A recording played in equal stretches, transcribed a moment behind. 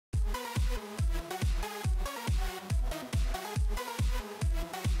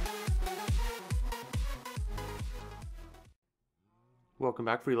Welcome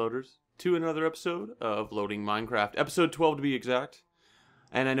back, freeloaders, to another episode of Loading Minecraft, episode 12 to be exact.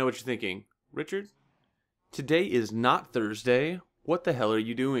 And I know what you're thinking, Richard, today is not Thursday. What the hell are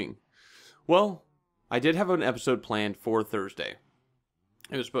you doing? Well, I did have an episode planned for Thursday.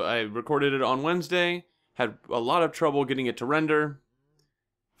 I recorded it on Wednesday, had a lot of trouble getting it to render.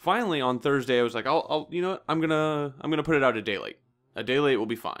 Finally, on Thursday, I was like, you know what? I'm gonna put it out a day late. A day late will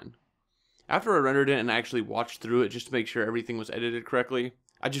be fine. After I rendered it and I actually watched through it just to make sure everything was edited correctly,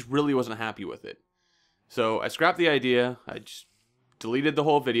 I just really wasn't happy with it. So I scrapped the idea, I just deleted the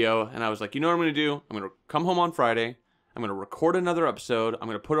whole video, and I was like, you know what I'm going to do? I'm going to come home on Friday, I'm going to record another episode, I'm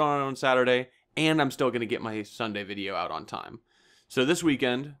going to put it on Saturday, and I'm still going to get my Sunday video out on time. So this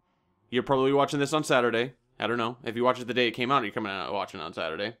weekend, you're probably watching this on Saturday. I don't know. If you watch it the day it came out, you're coming out watching it on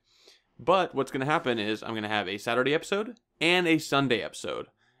Saturday. But what's going to happen is I'm going to have a Saturday episode and a Sunday episode.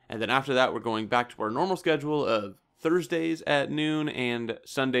 And then after that, we're going back to our normal schedule of Thursdays at noon and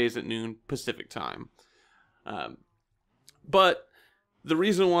Sundays at noon Pacific time. But the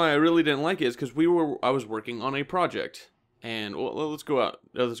reason why I really didn't like it is because I was working on a project. And well, let's go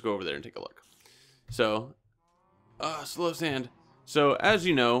over there and take a look. So, slow sand. So as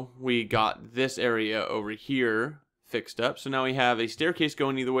you know, we got this area over here fixed up. So now we have a staircase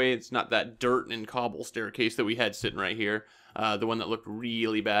going either way. It's not that dirt and cobble staircase that we had sitting right here. The one that looked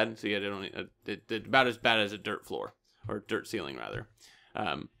really bad. So yeah, it's about as bad as a dirt floor. Or dirt ceiling, rather.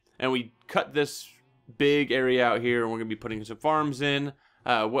 And we cut this big area out here, and we're going to be putting some farms in.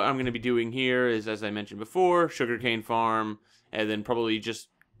 What I'm going to be doing here is, as I mentioned before, sugarcane farm, and then probably just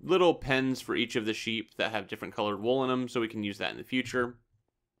little pens for each of the sheep that have different colored wool in them, so we can use that in the future.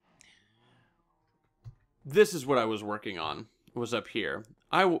 This is what I was working on, was up here.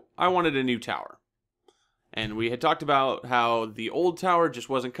 I wanted a new tower. And we had talked about how the old tower just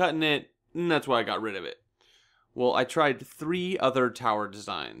wasn't cutting it, and that's why I got rid of it. Well, I tried 3 other tower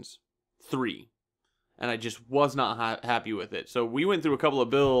designs. 3. And I just was not happy with it. So we went through a couple of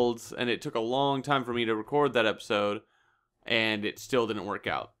builds, and it took a long time for me to record that episode, and it still didn't work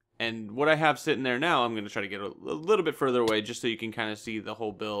out. And what I have sitting there now, I'm going to try to get a little bit further away just so you can kind of see the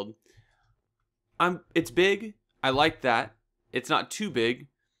whole build. It's big. I like that. It's not too big.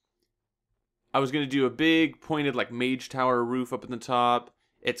 I was going to do a big pointed like mage tower roof up in the top.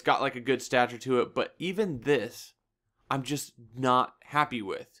 It's got like a good stature to it, but even this, I'm just not happy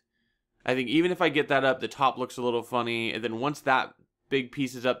with. I think even if I get that up, the top looks a little funny, and then once that big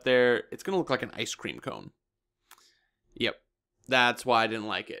piece is up there, it's going to look like an ice cream cone. Yep, that's why I didn't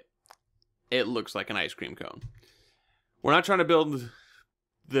like it. It looks like an ice cream cone. We're not trying to build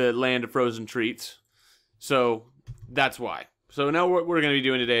the land of frozen treats, so that's why. So now what we're going to be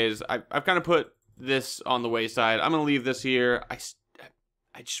doing today is I've kind of put this on the wayside. I'm going to leave this here. I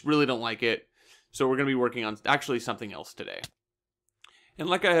just really don't like it. So we're going to be working on actually something else today. And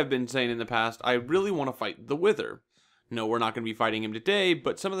like I have been saying in the past, I really want to fight the Wither. No, we're not going to be fighting him today,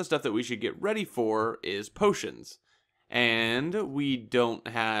 but some of the stuff that we should get ready for is potions. And we don't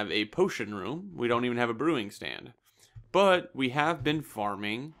have a potion room. We don't even have a brewing stand. But we have been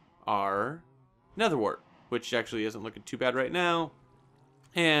farming our netherwort, which actually isn't looking too bad right now.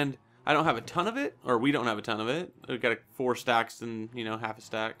 And I don't have a ton of it, or we don't have a ton of it. We've got 4 stacks and, half a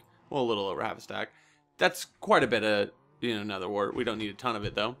stack. Well, a little over half a stack. That's quite a bit of, netherwort. We don't need a ton of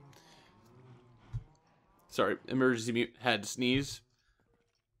it, though. Sorry, emergency mute, had to sneeze.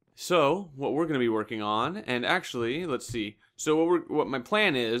 So, what we're going to be working on, and actually, let's see. So what my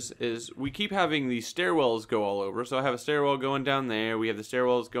plan is we keep having these stairwells go all over. So I have a stairwell going down there. We have the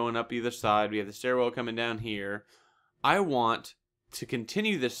stairwells going up either side. We have the stairwell coming down here. I want to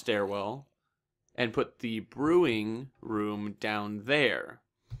continue this stairwell and put the brewing room down there.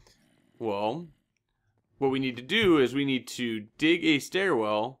 Well, what we need to do is we need to dig a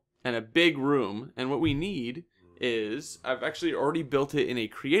stairwell and a big room. And what we need is, I've actually already built it in a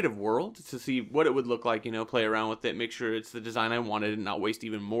creative world to see what it would look like, play around with it, make sure it's the design I wanted and not waste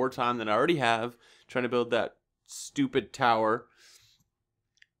even more time than I already have trying to build that stupid tower.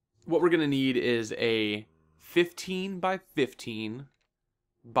 What we're going to need is a 15 by 15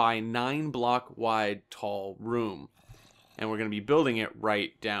 by 9 block wide tall room. And we're going to be building it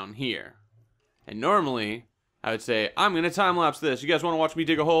right down here. And normally, I would say, I'm going to time-lapse this. You guys want to watch me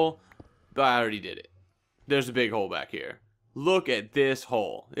dig a hole? But I already did it. There's a big hole back here. Look at this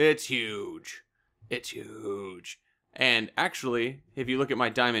hole. It's huge. It's huge. And actually, if you look at my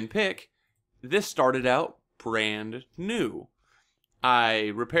diamond pick, this started out brand new.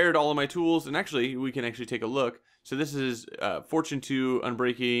 I repaired all of my tools, and actually, we can actually take a look. So this is Fortune 2,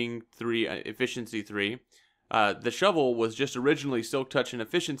 Unbreaking 3, Efficiency 3. The shovel was just originally Silk Touch and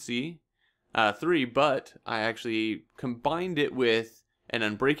Efficiency 3, but I actually combined it with an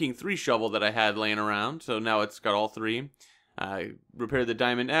Unbreaking 3 shovel that I had laying around. So now it's got all 3. I repaired the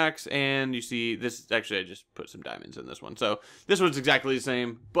diamond axe, and you see this. Actually, I just put some diamonds in this one. So this one's exactly the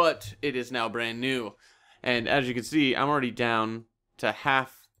same, but it is now brand new. And as you can see, I'm already down to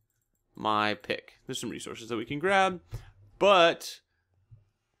half my pick. There's some resources that we can grab, but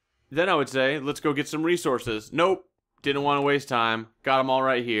then I would say, let's go get some resources. Nope, didn't want to waste time. Got them all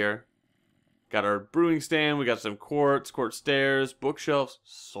right here. Got our brewing stand, we got some quartz stairs, bookshelves,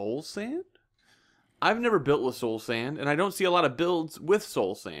 soul sand? I've never built with soul sand, and I don't see a lot of builds with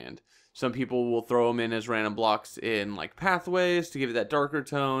soul sand. Some people will throw them in as random blocks in like pathways to give it that darker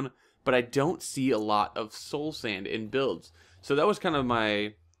tone, but I don't see a lot of soul sand in builds. So that was kind of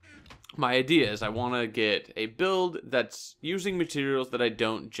my idea, is I want to get a build that's using materials that I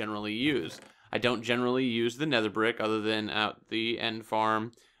don't generally use. I don't generally use the nether brick other than at the end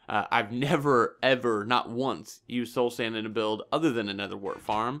farm. I've never, ever, not once, used soul sand in a build other than a nether wart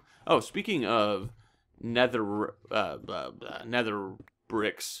farm. Oh, speaking of nether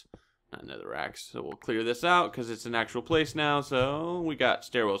bricks, not nether racks, so we'll clear this out because it's an actual place now, so we got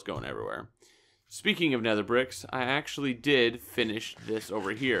stairwells going everywhere. Speaking of nether bricks, I actually did finish this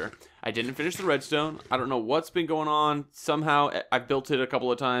over here. I didn't finish the redstone. I don't know what's been going on. Somehow, I've built it a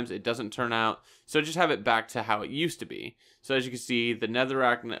couple of times. It doesn't turn out. So I just have it back to how it used to be. So as you can see, the nether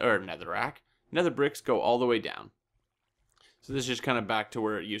bricks go all the way down. So this is just kind of back to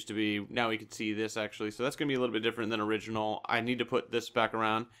where it used to be. Now we can see this actually. So that's going to be a little bit different than original. I need to put this back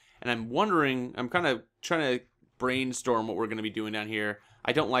around. And I'm wondering, I'm kind of trying to brainstorm what we're going to be doing down here.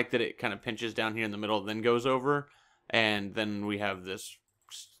 I don't like that it kind of pinches down here in the middle, then goes over, and then we have this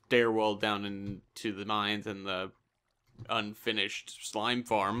stairwell down into the mines and the unfinished slime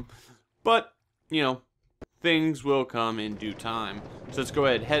farm. But, you know, things will come in due time. So let's go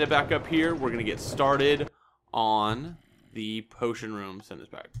ahead, head back up here. We're going to get started on the potion room. Send this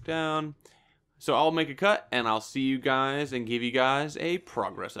back down. So I'll make a cut, and I'll see you guys and give you guys a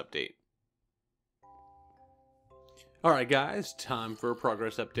progress update. Alright guys, time for a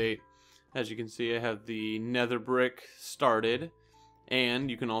progress update. As you can see, I have the nether brick started,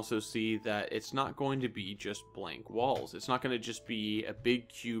 and you can also see that it's not going to be just blank walls. It's not going to just be a big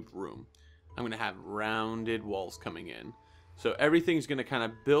cube room. I'm going to have rounded walls coming in. So everything's going to kind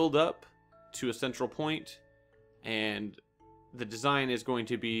of build up to a central point, and the design is going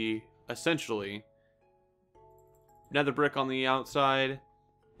to be essentially nether brick on the outside,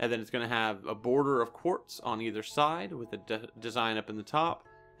 and then it's going to have a border of quartz on either side with a design up in the top.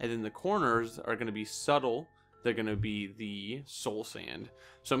 And then the corners are going to be subtle. They're going to be the soul sand.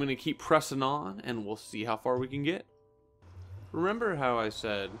 So I'm going to keep pressing on, and we'll see how far we can get. Remember how I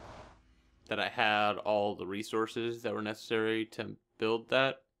said that I had all the resources that were necessary to build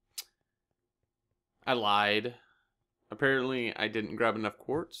that? I lied. Apparently, I didn't grab enough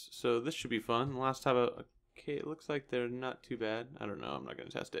quartz, so this should be fun. Last time okay, it looks like they're not too bad. I don't know. I'm not going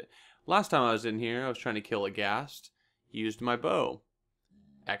to test it. Last time I was in here, I was trying to kill a ghast. Used my bow.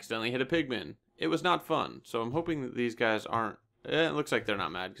 Accidentally hit a pigman. It was not fun. So I'm hoping that these guys aren't... it looks like they're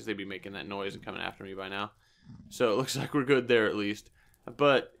not mad because they'd be making that noise and coming after me by now. So it looks like we're good there at least.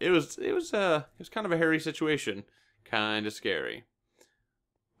 But it was kind of a hairy situation. Kind of scary.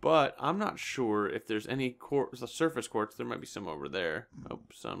 But I'm not sure if there's any surface quartz. There might be some over there. Oh,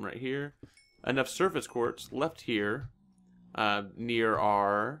 some right here. Enough surface quartz left here near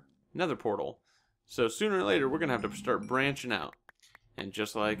our nether portal. So sooner or later, we're going to have to start branching out. And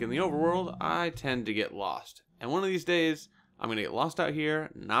just like in the overworld, I tend to get lost. And one of these days, I'm going to get lost out here,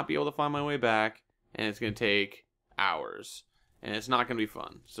 not be able to find my way back, and it's going to take hours. And it's not going to be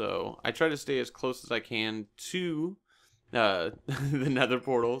fun. So I try to stay as close as I can to the nether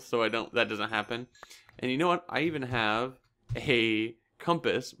portal so that doesn't happen. And you know what? I even have a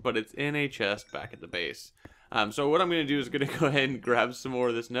compass, but it's in a chest back at the base. So what I'm going to do is going to go ahead and grab some more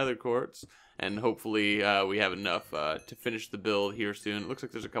of this nether quartz, and hopefully we have enough to finish the build here soon. It looks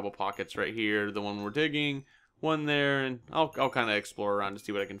like there's a couple pockets right here, the one we're digging, one there, and I'll kind of explore around to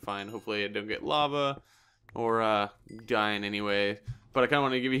see what I can find. Hopefully I don't get lava or dying anyway, but I kind of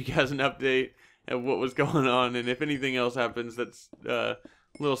want to give you guys an update of what was going on, and if anything else happens that's a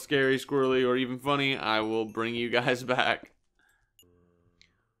little scary, squirrely, or even funny, I will bring you guys back.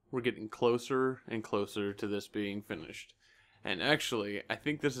 We're getting closer and closer to this being finished. And actually, I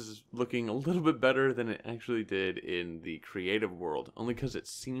think this is looking a little bit better than it actually did in the creative world, only because it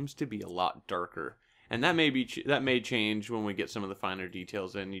seems to be a lot darker. And that may change when we get some of the finer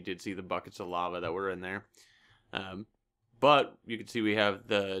details in. You did see the buckets of lava that were in there. But you can see we have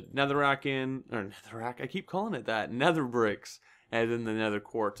the netherrack I keep calling it that, nether bricks, and then the nether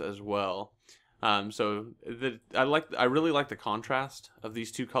quartz as well. I really like the contrast of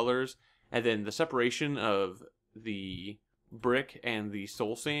these two colors, and then the separation of the brick and the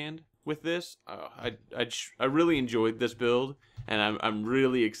soul sand with this. I really enjoyed this build, and I'm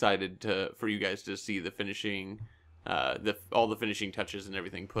really excited for you guys to see the finishing, all the finishing touches and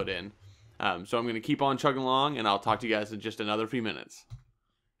everything put in. So I'm going to keep on chugging along, and I'll talk to you guys in just another few minutes.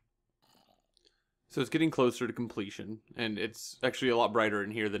 So it's getting closer to completion, and it's actually a lot brighter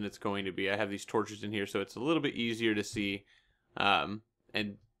in here than it's going to be. I have these torches in here, so it's a little bit easier to see. And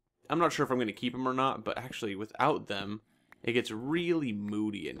I'm not sure if I'm going to keep them or not, but actually without them, it gets really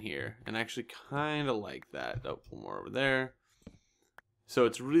moody in here. And I actually kind of like that. Oh, one more over there. So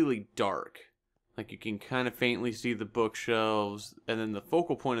it's really dark. Like, you can kind of faintly see the bookshelves, and then the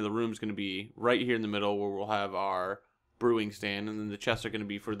focal point of the room is going to be right here in the middle, where we'll have our brewing stand, and then the chests are going to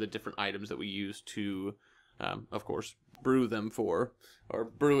be for the different items that we use to, of course, brew them for, or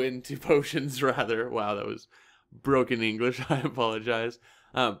brew into potions, rather. Wow, that was broken English. I apologize.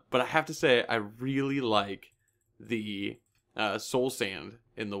 But I have to say, I really like the soul sand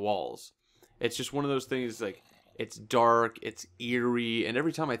in the walls. It's just one of those things, like, it's dark, it's eerie, and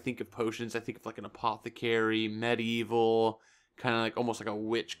every time I think of potions, I think of like an apothecary, medieval, kind of like almost like a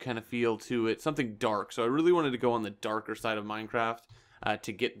witch kind of feel to it, something dark. So I really wanted to go on the darker side of Minecraft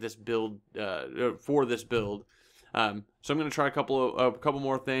to get this build, for this build. So I'm going to try a couple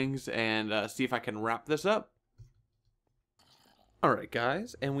more things and see if I can wrap this up. Alright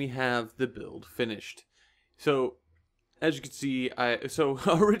guys, and we have the build finished. So as you can see,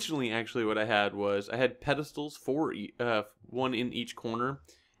 originally actually what I had pedestals for one in each corner,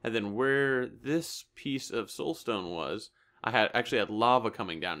 and then where this piece of soulstone was, I actually had lava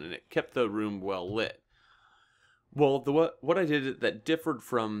coming down, and it kept the room well lit. Well, what I did that differed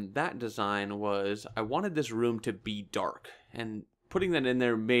from that design was I wanted this room to be dark, and putting that in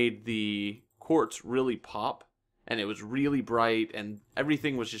there made the quartz really pop, and it was really bright, and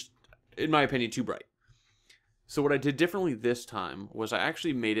everything was just, in my opinion, too bright. So what I did differently this time was I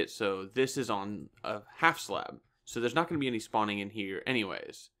actually made it so this is on a half slab, so there's not going to be any spawning in here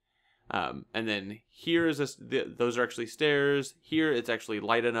anyways. And then here is those are actually stairs. Here it's actually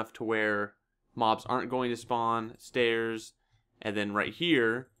light enough to where mobs aren't going to spawn. Stairs, and then right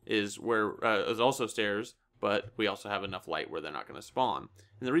here is where is also stairs, but we also have enough light where they're not going to spawn.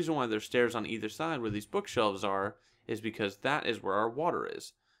 And the reason why there's stairs on either side where these bookshelves are is because that is where our water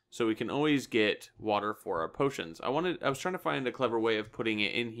is. So we can always get water for our potions. I was trying to find a clever way of putting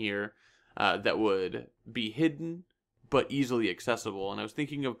it in here that would be hidden but easily accessible, and I was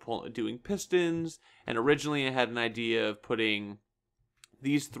thinking of doing pistons, and originally I had an idea of putting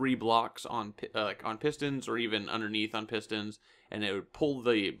these 3 blocks on pistons, or even underneath on pistons, and it would pull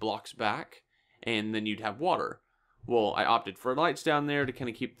the blocks back, and then you'd have water. Well, I opted for lights down there to kind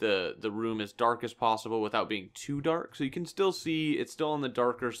of keep the room as dark as possible without being too dark, so you can still see it's still on the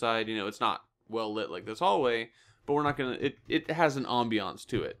darker side. You know, it's not well lit like this hallway, but we're not gonna. It has an ambiance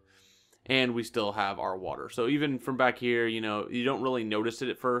to it. And we still have our water. So even from back here, you know, you don't really notice it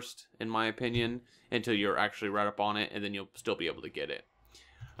at first, in my opinion, until you're actually right up on it, and then you'll still be able to get it.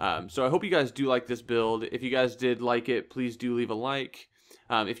 So I hope you guys do like this build. If you guys did like it, please do leave a like.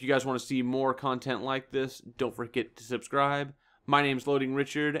 If you guys want to see more content like this, don't forget to subscribe. My name's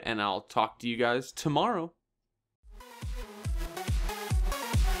LoadingRICHARD, and I'll talk to you guys tomorrow.